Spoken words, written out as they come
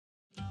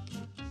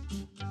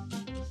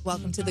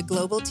Welcome to the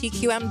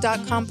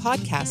globaltqm.com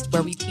podcast,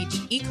 where we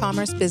teach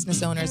e-commerce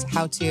business owners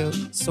how to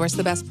source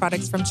the best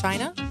products from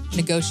China,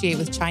 negotiate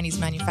with Chinese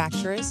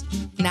manufacturers,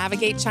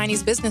 navigate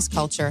Chinese business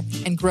culture,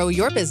 and grow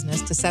your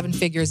business to seven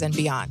figures and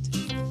beyond.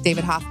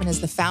 David Hoffman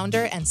is the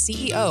founder and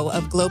CEO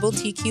of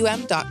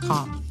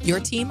globaltqm.com, your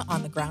team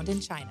on the ground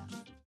in China.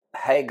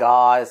 Hey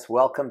guys,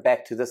 welcome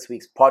back to this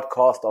week's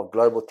podcast of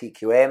Global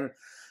TQM,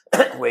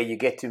 where you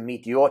get to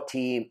meet your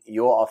team,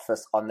 your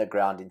office on the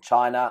ground in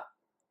China.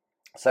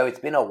 So it's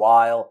been a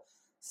while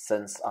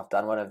since I've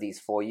done one of these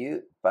for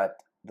you, but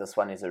this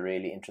one is a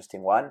really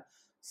interesting one.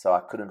 So I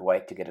couldn't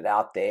wait to get it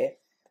out there.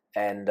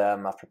 And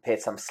I've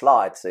prepared some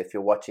slides. So if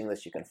you're watching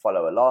this, you can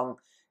follow along.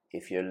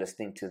 If you're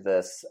listening to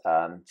this,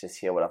 just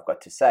hear what I've got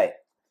to say.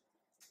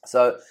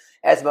 So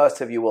as most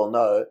of you will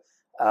know,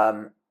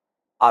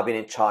 I've been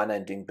in China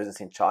and doing business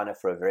in China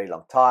for a very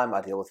long time.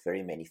 I deal with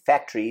very many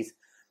factories.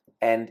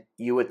 And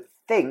you would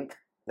think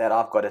that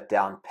I've got it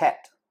down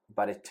pat,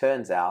 but it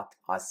turns out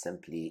I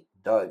simply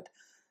don't.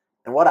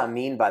 And what I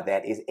mean by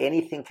that is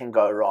anything can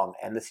go wrong.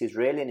 And this is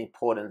really an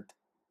important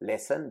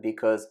lesson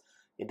because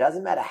it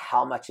doesn't matter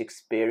how much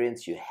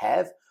experience you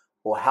have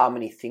or how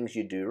many things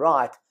you do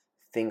right,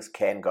 things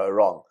can go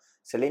wrong.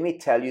 So let me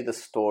tell you the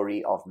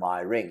story of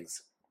my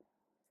rings.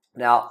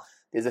 Now,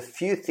 there's a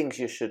few things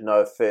you should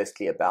know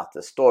firstly about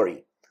the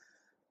story.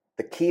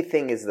 The key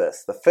thing is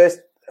this.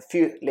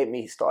 Let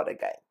me start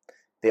again.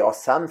 There are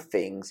some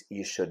things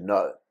you should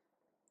know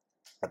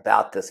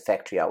about this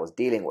factory I was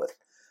dealing with.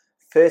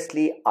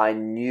 Firstly, I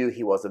knew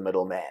he was a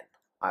middleman.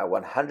 I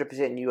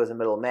 100% knew he was a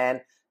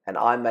middleman, and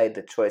I made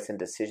the choice and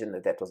decision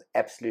that was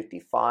absolutely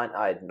fine.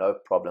 I had no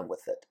problem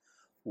with it.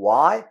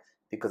 Why?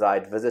 Because I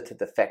had visited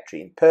the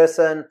factory in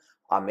person,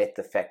 I met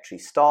the factory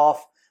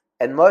staff,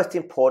 and most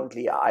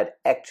importantly, I'd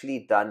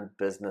actually done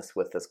business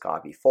with this guy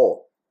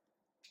before.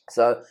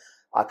 So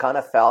I kind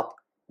of felt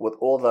with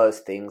all those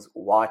things,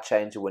 why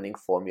change a winning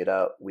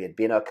formula? We had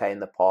been okay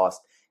in the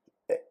past.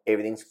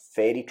 Everything's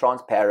fairly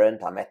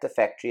transparent. I'm at the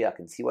factory. I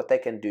can see what they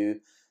can do.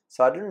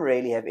 So I didn't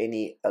really have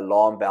any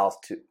alarm bells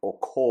or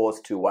cause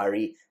to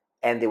worry.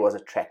 And there was a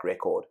track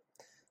record.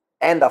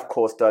 And of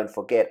course, don't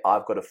forget,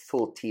 I've got a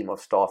full team of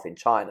staff in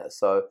China.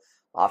 So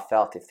I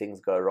felt if things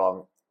go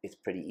wrong, it's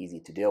pretty easy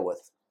to deal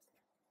with.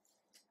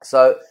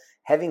 So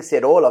having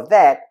said all of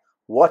that,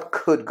 what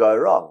could go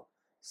wrong?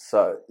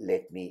 So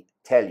let me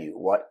tell you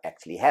what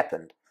actually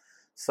happened.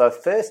 So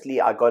firstly,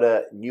 I got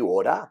a new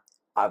order.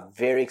 I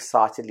very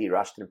excitedly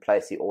rushed and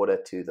placed the order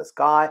to this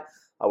guy.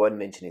 I won't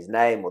mention his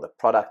name or the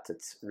product.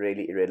 It's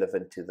really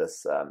irrelevant to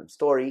this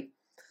story.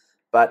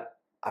 But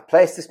I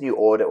placed this new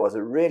order. It was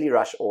a really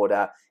rush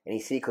order. And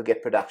he said he could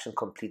get production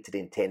completed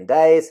in 10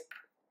 days,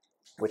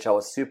 which I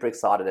was super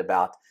excited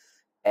about.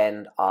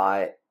 And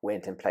I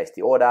went and placed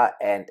the order.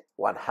 And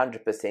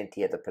 100%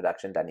 he had the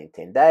production done in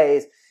 10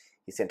 days.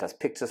 He sent us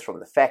pictures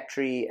from the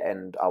factory.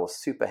 And I was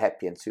super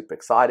happy and super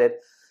excited.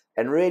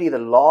 And really the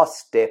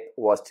last step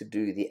was to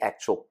do the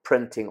actual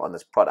printing on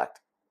this product,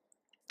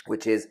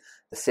 which is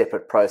a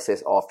separate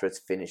process after it's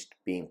finished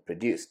being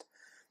produced.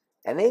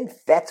 And then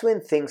that's when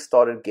things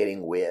started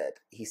getting weird.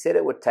 He said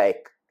it would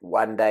take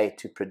 1 day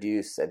to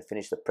produce and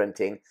finish the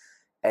printing.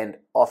 And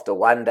after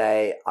 1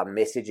 day, I'm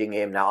messaging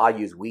him. Now I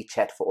use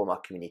WeChat for all my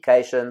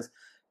communications.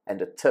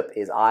 And the tip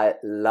is I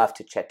love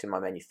to chat to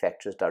my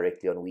manufacturers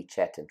directly on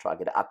WeChat and try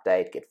to get an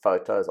update, get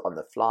photos on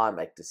the fly,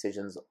 make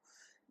decisions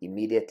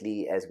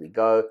immediately as we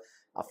go.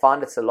 I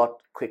find it's a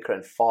lot quicker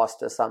and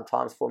faster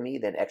sometimes for me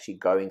than actually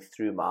going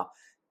through my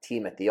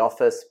team at the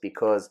office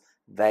because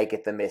they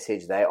get the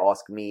message, they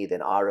ask me,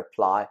 then I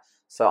reply.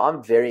 So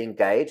I'm very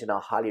engaged, and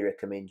I highly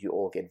recommend you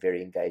all get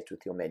very engaged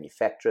with your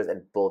manufacturers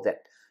and build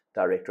that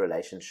direct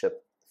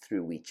relationship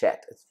through WeChat.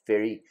 It's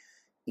very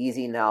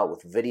easy now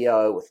with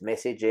video, with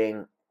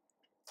messaging.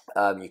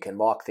 You can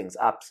mark things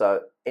up.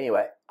 So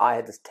anyway, I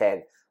had this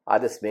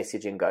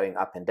messaging going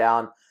up and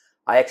down.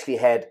 I actually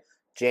had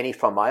Jenny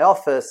from my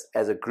office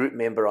as a group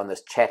member on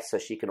this chat, so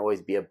she can always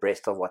be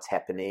abreast of what's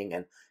happening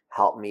and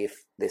help me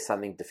if there's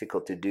something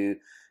difficult to do.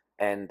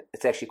 And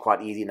it's actually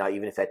quite easy now.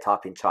 Even if they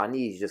type in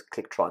Chinese, you just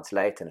click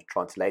translate and it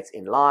translates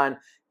in line.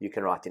 You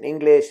can write in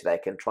English, they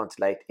can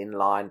translate in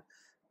line.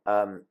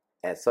 And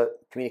so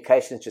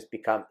communications just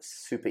become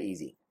super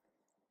easy.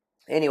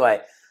 Anyway,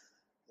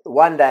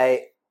 1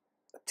 day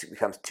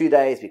becomes 2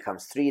 days,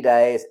 becomes 3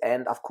 days.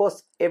 And of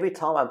course, every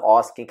time I'm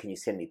asking, can you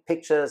send me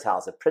pictures?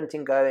 How's the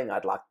printing going?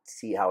 I'd like to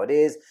see how it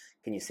is.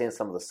 Can you send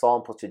some of the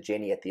samples to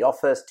Jenny at the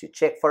office to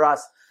check for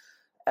us?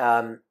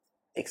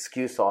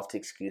 Excuse after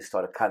excuse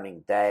started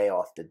coming day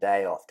after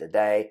day after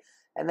day.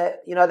 And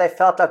they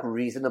felt like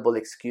reasonable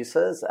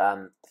excuses.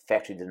 The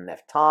factory didn't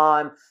have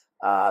time.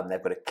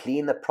 They've got to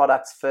clean the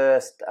products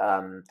first.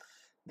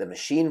 The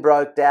machine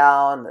broke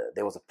down.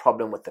 There was a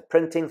problem with the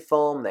printing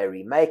film. They're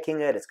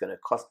remaking it. It's going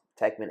to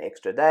take me an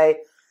extra day.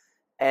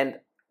 And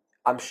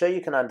I'm sure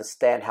you can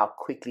understand how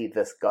quickly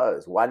this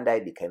goes. 1 day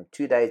became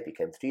 2 days,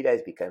 became 3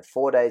 days, became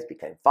 4 days,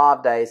 became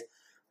 5 days.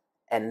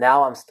 And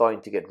now I'm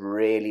starting to get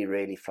really,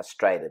 really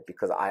frustrated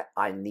because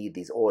I need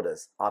these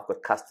orders. I've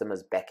got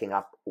customers backing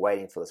up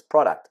waiting for this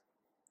product.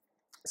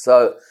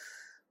 So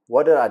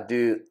what did I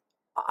do?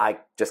 I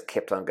just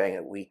kept on going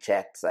at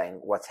WeChat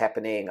saying, what's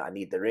happening? I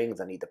need the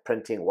rings. I need the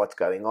printing. What's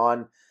going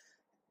on?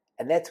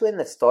 And that's when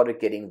it started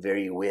getting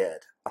very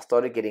weird. I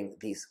started getting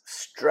these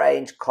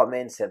strange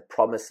comments and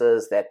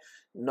promises that,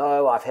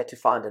 no, I've had to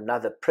find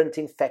another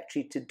printing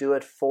factory to do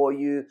it for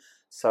you.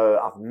 So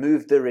I've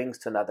moved the rings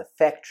to another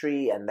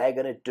factory and they're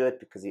going to do it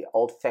because the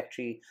old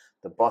factory,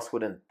 the boss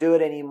wouldn't do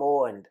it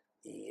anymore. And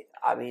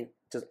I mean,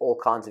 just all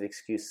kinds of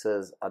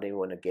excuses I don't even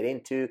want to get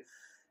into.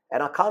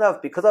 And I kind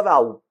of, because of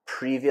our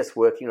previous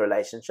working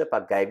relationship,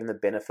 I gave him the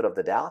benefit of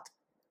the doubt.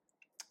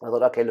 I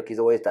thought, okay, look, he's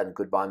always done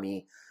good by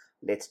me.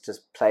 Let's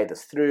just play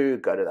this through,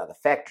 go to the other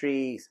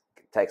factories.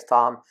 It takes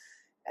time.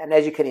 And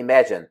as you can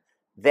imagine,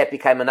 that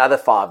became another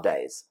 5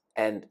 days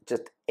and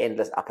just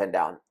endless up and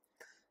down.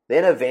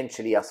 Then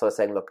eventually I started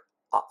saying, look,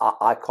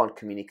 I can't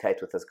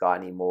communicate with this guy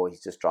anymore.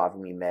 He's just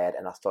driving me mad.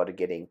 And I started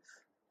getting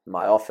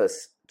my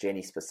office,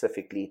 Jenny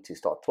specifically, to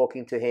start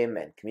talking to him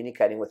and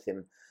communicating with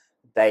him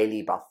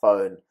daily by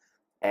phone.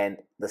 And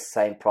the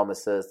same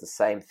promises, the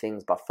same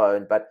things by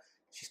phone. But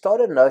she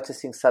started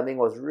noticing something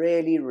was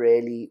really,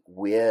 really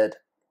weird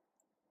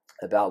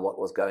about what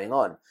was going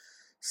on.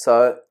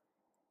 So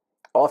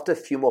after a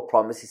few more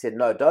promises, he said,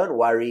 no, don't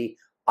worry.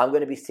 I'm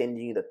going to be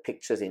sending you the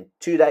pictures in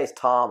 2 days'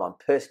 time. I'm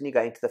personally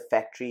going to the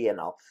factory and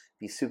I'll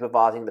be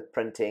supervising the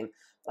printing.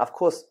 Of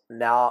course,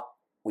 now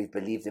we've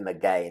believed him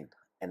again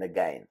and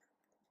again.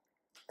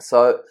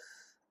 So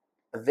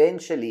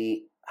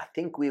eventually, I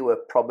think we were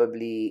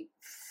probably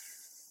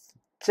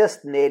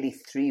just nearly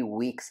 3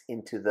 weeks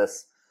into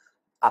this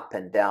up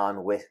and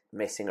down, with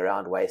messing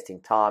around,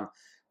 wasting time,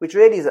 which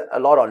really is a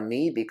lot on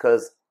me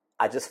because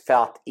I just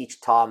felt each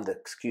time the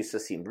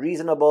excuses seemed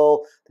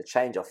reasonable, the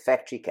change of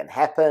factory can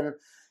happen.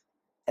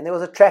 And there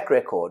was a track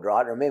record,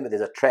 right? Remember,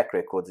 there's a track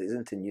record. There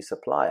isn't a new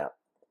supplier.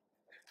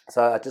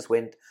 So I just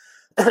went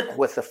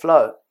with the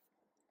flow.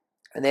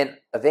 And then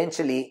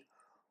eventually,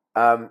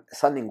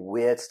 something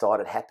weird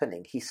started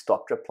happening. He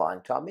stopped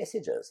replying to our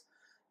messages.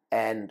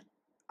 And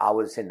I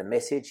would send a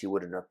message, he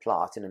wouldn't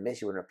reply. I'd send a message,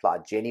 he wouldn't reply.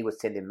 Jenny would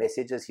send him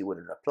messages, he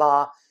wouldn't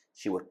reply.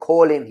 She would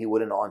call him, he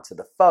wouldn't answer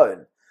the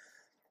phone.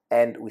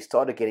 And we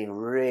started getting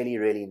really,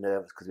 really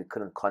nervous because we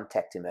couldn't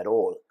contact him at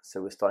all.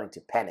 So we're starting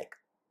to panic.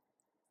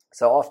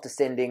 So after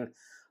sending,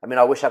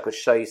 I wish I could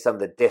show you some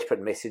of the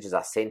desperate messages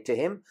I sent to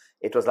him.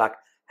 It was like,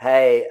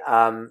 hey,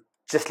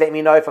 just let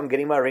me know if I'm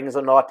getting my rings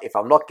or not. If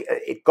I'm not,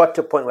 it got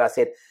to a point where I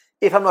said,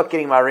 if I'm not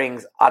getting my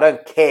rings, I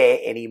don't care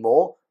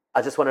anymore.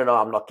 I just want to know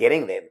I'm not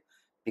getting them,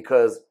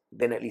 because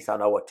then at least I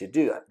know what to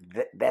do.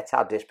 That's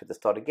how desperate they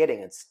started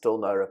getting, and still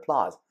no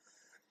replies.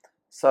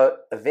 So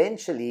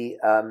eventually,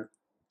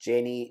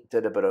 Jenny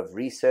did a bit of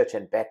research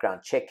and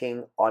background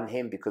checking on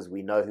him because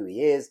we know who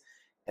he is,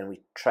 and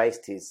we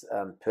traced his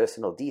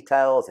personal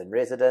details and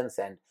residence,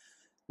 and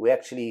we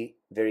actually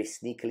very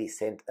sneakily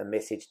sent a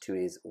message to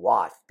his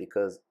wife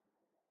because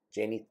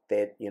Jenny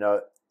said,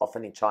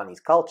 often in Chinese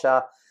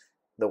culture,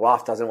 the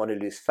wife doesn't want to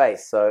lose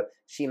face. So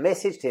she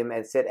messaged him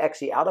and said,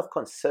 actually, out of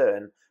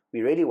concern,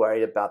 we're really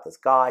worried about this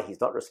guy.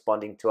 He's not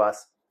responding to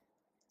us,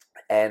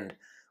 and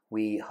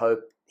we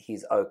hope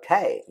he's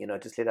okay.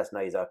 Just let us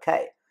know he's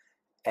okay.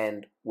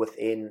 And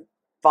within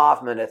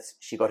 5 minutes,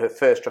 she got her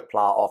first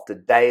reply after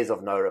days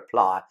of no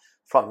reply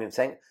from him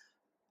saying,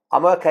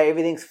 I'm okay,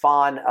 everything's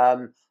fine.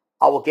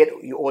 I will get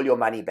you all your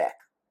money back.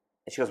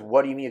 And she goes,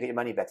 what do you mean you get your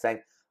money back?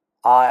 Saying,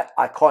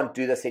 I can't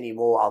do this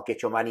anymore. I'll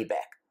get your money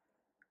back.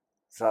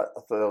 So I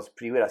thought that was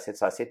pretty weird.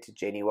 I said to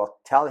Jenny, well,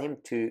 tell him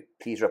to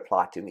please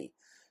reply to me.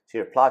 She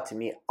replied to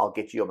me, I'll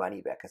get you your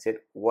money back. I said,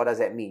 what does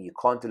that mean? You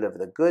can't deliver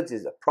the goods?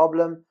 Is a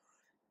problem?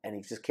 And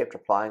he just kept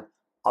replying,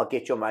 I'll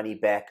get your money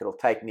back. It'll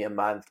take me a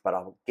month, but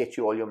I'll get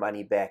you all your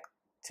money back,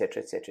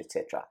 etc., etc.,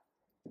 etc.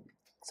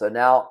 So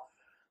now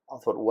I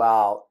thought,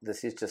 wow,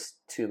 this is just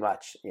too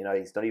much. He's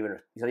not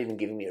even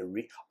giving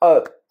me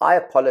Oh, I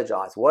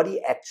apologize. What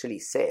he actually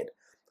said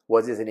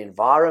was there's an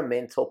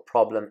environmental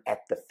problem at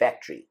the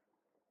factory.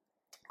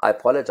 I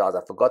apologize.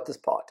 I forgot this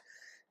part.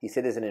 He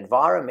said there's an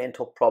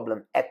environmental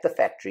problem at the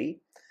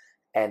factory,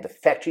 and the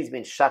factory's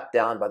been shut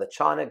down by the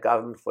China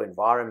government for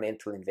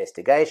environmental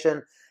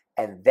investigation,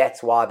 and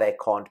that's why they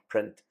can't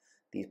print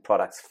these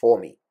products for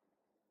me.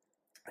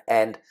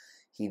 And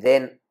he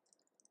then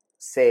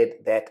said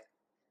that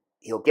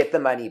he'll get the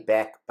money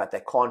back, but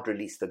they can't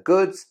release the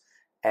goods,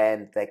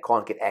 and they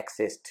can't get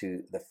access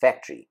to the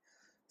factory.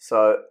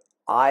 So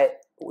I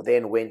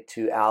then went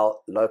to our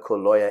local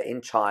lawyer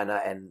in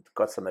China and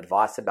got some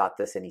advice about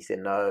this, and he said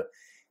no.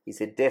 He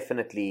said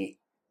definitely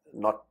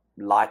not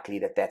likely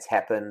that that's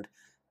happened,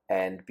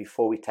 and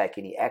before we take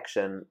any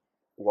action,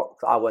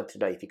 I want to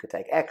know if he could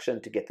take action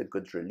to get the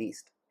goods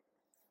released.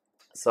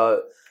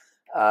 So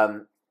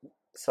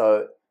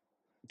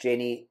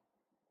Jenny,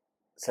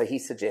 so he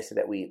suggested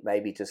that we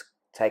maybe just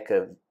take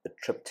a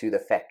trip to the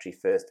factory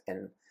first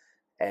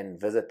and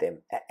visit them,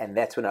 and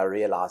that's when I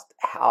realized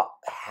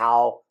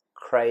how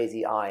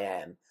crazy I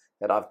am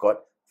that I've got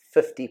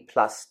 50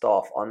 plus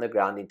staff on the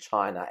ground in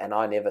China and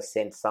I never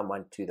sent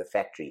someone to the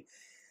factory.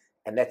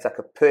 And that's like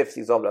a perfect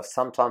example of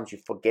sometimes you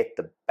forget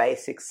the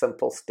basic,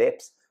 simple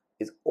steps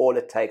is all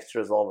it takes to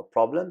resolve a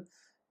problem.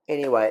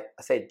 Anyway,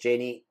 I said,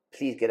 Jenny,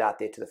 please get out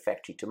there to the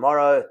factory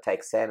tomorrow.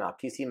 Take Sam, our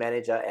QC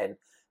manager, and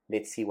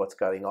let's see what's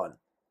going on.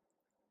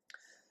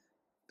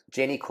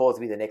 Jenny calls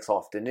me the next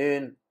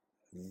afternoon,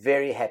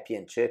 very happy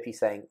and chirpy,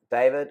 saying,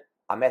 David,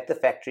 I'm at the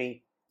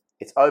factory.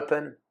 It's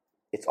open.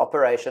 It's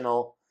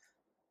operational.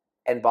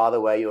 And by the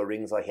way, your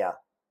rings are here.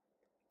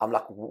 I'm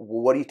like,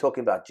 what are you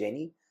talking about,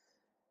 Jenny?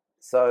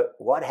 So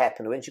what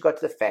happened, when she got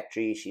to the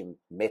factory, she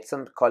met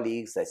some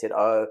colleagues. They said,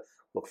 oh,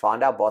 we'll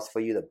find our boss for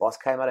you. The boss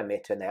came out and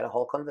met her, and they had a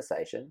whole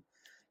conversation.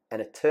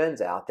 And it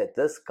turns out that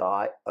this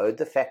guy owed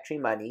the factory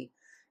money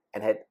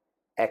and had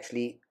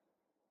actually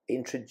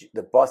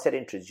the boss had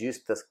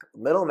introduced this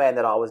middleman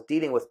that I was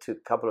dealing with to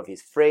a couple of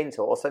his friends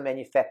who are also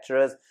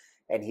manufacturers,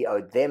 and he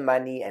owed them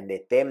money and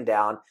let them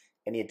down,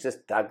 and he had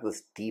just dug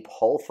this deep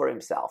hole for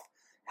himself.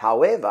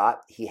 However,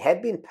 he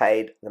had been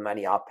paid the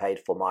money I paid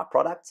for my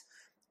products,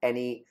 and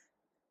he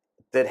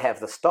did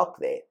have the stock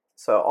there.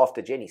 So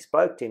after Jenny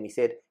spoke to him, he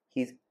said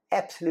he's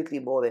absolutely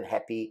more than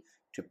happy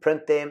to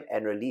print them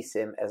and release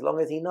them as long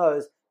as he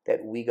knows that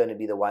we're going to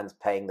be the ones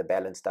paying the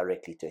balance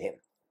directly to him,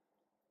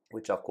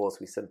 which of course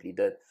we simply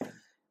did.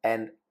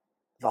 And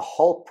the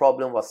whole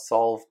problem was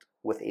solved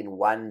within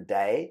 1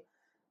 day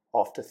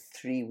after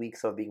 3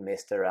 weeks of being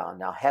messed around.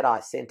 Now, had I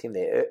sent him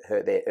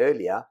her there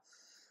earlier,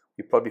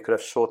 we probably could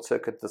have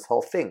short-circuited this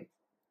whole thing.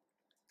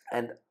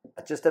 And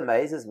it just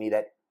amazes me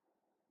that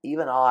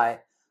even I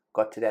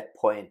got to that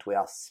point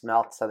where I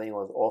smelt something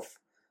was off,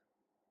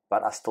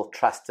 but I still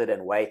trusted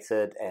and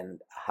waited and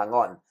hung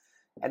on.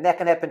 And that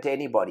can happen to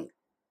anybody.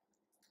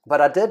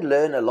 But I did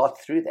learn a lot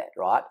through that,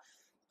 right?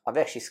 I've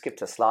actually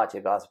skipped a slide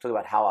here, guys. I'll talk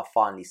about how I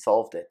finally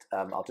solved it.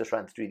 I'll just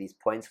run through these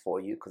points for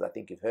you because I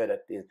think you've heard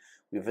it.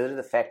 We visited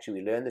the factory,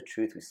 we learned the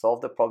truth, we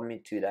solved the problem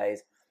in 2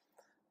 days.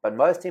 But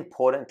most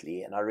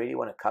importantly, and I really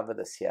want to cover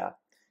this here,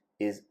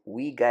 is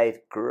we gave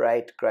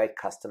great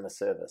customer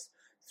service.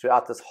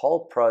 Throughout this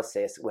whole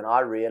process, when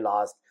I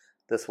realized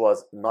this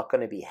was not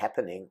going to be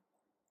happening,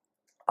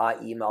 I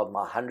emailed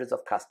my hundreds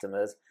of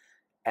customers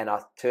and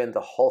I turned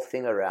the whole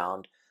thing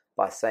around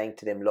by saying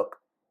to them, look,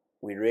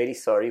 we're really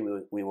sorry.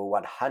 We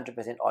were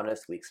 100%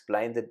 honest. We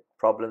explained the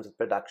problems of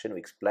production. We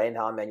explained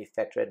how our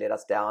manufacturer let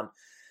us down,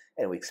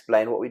 and we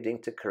explained what we're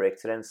doing to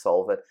correct it and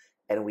solve it.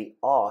 And we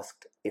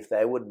asked if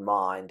they would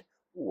mind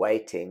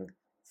waiting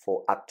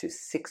for up to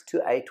 6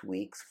 to 8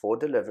 weeks for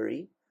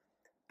delivery.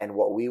 And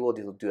what we will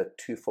do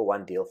a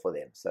 2-for-1 deal for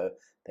them. So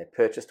they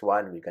purchased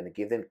one. We're going to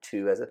give them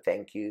 2 as a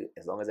thank you,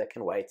 as long as they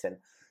can wait and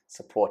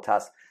support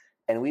us.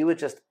 And we were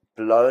just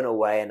blown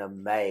away and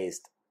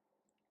amazed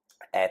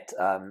at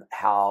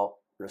how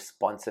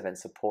responsive and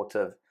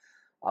supportive,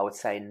 I would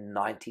say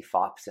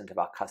 95% of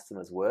our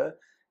customers were.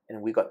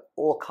 And we got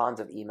all kinds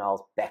of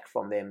emails back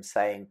from them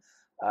saying,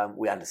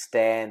 we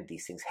understand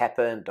these things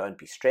happen. Don't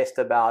be stressed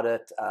about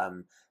it.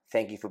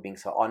 Thank you for being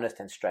so honest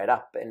and straight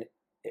up and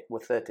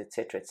with it,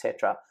 etc.,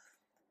 etc.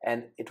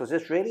 And it was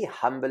just really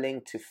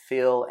humbling to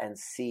feel and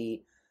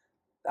see,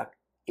 like,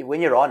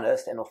 when you're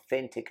honest and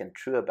authentic and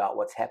true about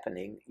what's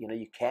happening,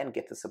 you can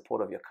get the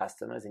support of your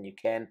customers and you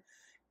can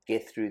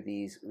get through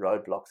these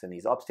roadblocks and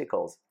these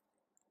obstacles.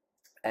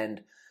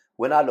 And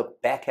when I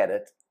look back at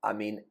it, I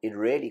mean, it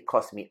really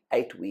cost me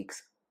 8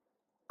 weeks,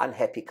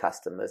 unhappy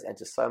customers, and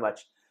just so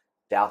much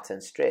doubt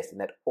and stress,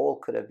 and that all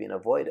could have been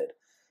avoided.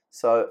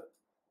 So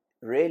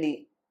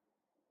really,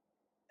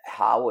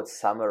 how I would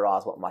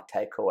summarize what my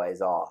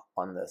takeaways are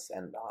on this,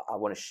 and I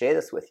want to share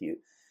this with you,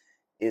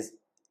 is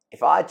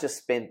if I just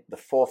spent the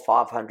 $400 or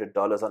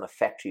 $500 on a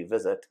factory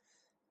visit,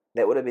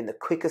 that would have been the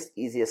quickest,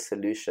 easiest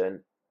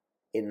solution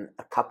in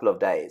a couple of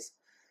days.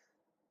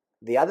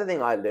 The other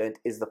thing I learned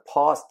is the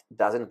past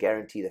doesn't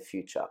guarantee the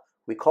future.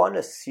 We can't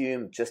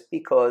assume just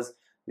because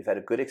we've had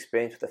a good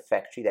experience with the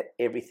factory that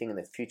everything in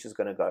the future is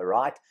going to go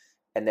right,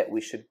 and that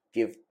we should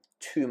give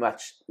too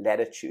much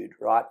latitude,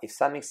 right? If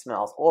something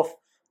smells off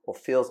or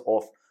feels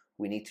off,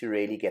 we need to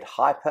really get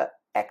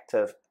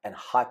hyperactive and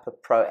hyper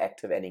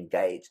proactive and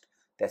engaged.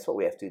 That's what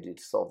we have to do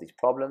to solve these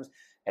problems,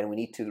 and we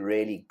need to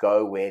really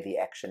go where the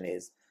action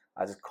is.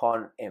 I just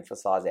can't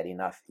emphasize that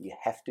enough. You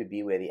have to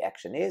be where the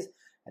action is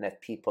and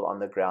have people on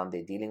the ground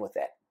there dealing with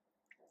that.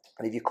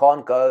 And if you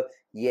can't go,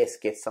 yes,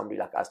 get somebody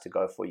like us to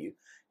go for you.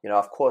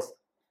 Of course,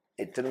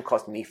 it didn't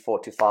cost me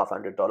 $400 to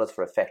 $500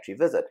 for a factory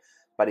visit,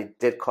 but it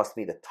did cost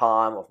me the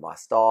time of my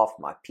staff,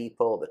 my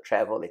people, the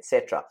travel,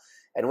 etc.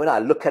 And when I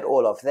look at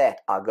all of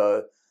that, I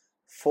go,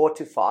 $400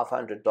 to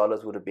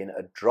 $500 would have been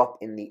a drop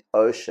in the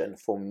ocean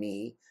for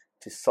me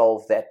to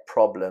solve that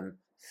problem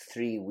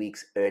 3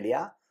 weeks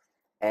earlier.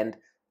 And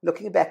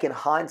looking back in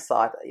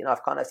hindsight,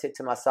 I've kind of said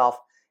to myself,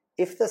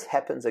 if this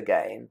happens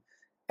again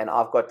and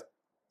I've got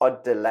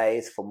odd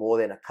delays for more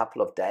than a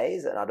couple of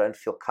days and I don't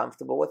feel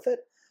comfortable with it,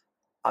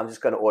 I'm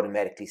just going to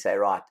automatically say,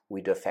 right,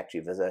 we do a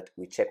factory visit,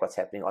 we check what's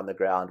happening on the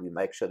ground, we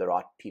make sure the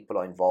right people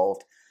are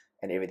involved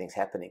and everything's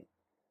happening.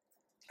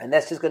 And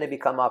that's just going to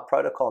become our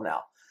protocol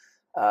now.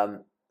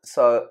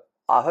 So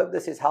I hope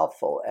this is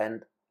helpful.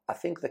 And I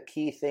think the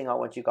key thing I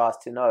want you guys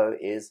to know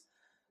is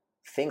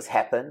things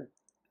happen.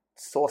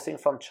 Sourcing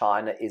from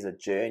China is a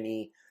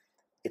journey.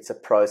 It's a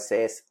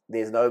process.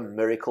 There's no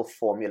miracle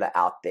formula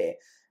out there.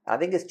 I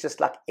think it's just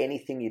like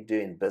anything you do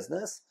in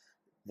business,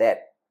 that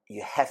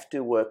you have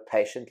to work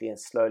patiently and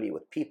slowly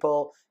with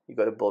people. You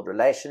got to build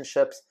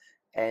relationships,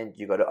 and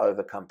you got to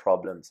overcome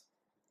problems.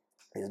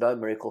 There's no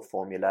miracle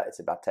formula. It's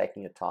about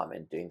taking your time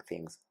and doing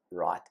things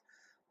right.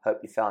 Hope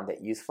you found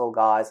that useful,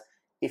 guys.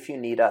 If you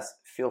need us,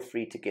 feel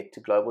free to get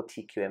to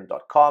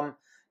globaltqm.com,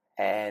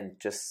 and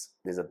just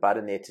there's a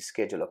button there to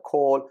schedule a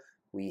call.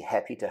 We're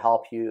happy to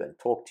help you and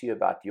talk to you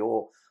about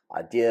your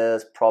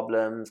ideas,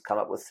 problems, come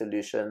up with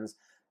solutions.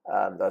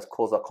 Those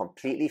calls are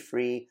completely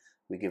free.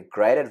 We give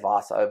great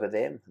advice over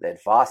them. The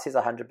advice is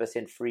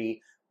 100%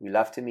 free. We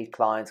love to meet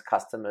clients,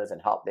 customers,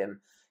 and help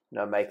them,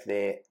 make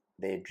their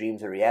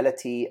dreams a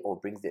reality or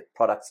brings their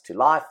products to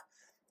life.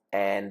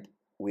 And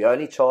we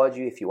only charge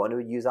you if you want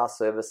to use our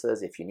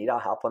services, if you need our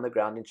help on the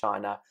ground in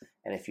China.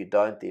 And if you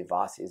don't, the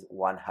advice is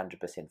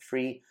 100%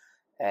 free.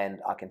 And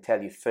I can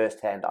tell you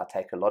firsthand, I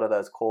take a lot of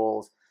those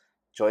calls.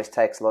 Joyce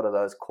takes a lot of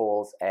those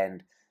calls.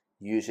 And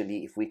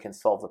usually if we can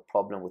solve the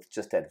problem with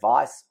just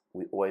advice,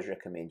 we always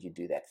recommend you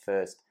do that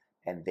first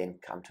and then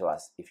come to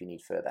us if you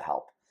need further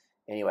help.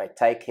 Anyway,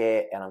 take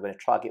care. And I'm going to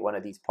try to get one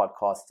of these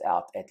podcasts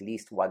out at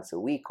least once a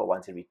week or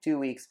once every 2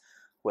 weeks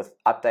with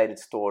updated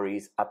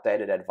stories,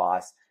 updated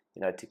advice,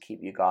 to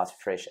keep you guys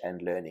fresh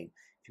and learning.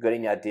 If you've got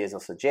any ideas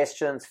or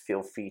suggestions,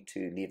 feel free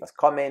to leave us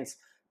comments,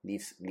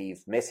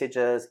 leave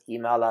messages,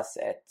 email us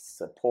at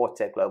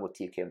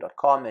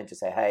support@globaltqm.com and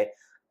just say, hey,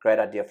 great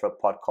idea for a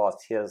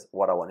podcast. Here's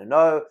what I want to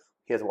know.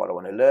 Here's what I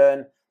want to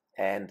learn.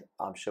 And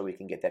I'm sure we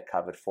can get that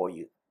covered for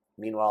you.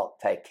 Meanwhile,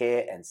 take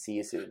care and see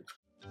you soon.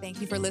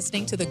 Thank you for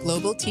listening to the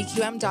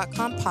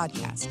globaltqm.com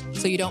podcast.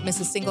 So you don't miss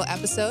a single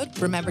episode,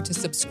 remember to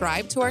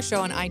subscribe to our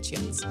show on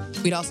iTunes.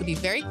 We'd also be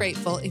very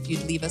grateful if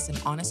you'd leave us an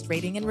honest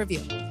rating and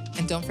review.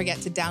 And don't forget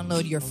to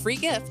download your free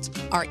gift,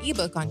 our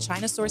ebook on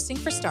China sourcing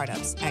for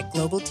startups at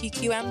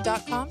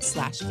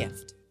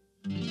globaltqm.com/gift.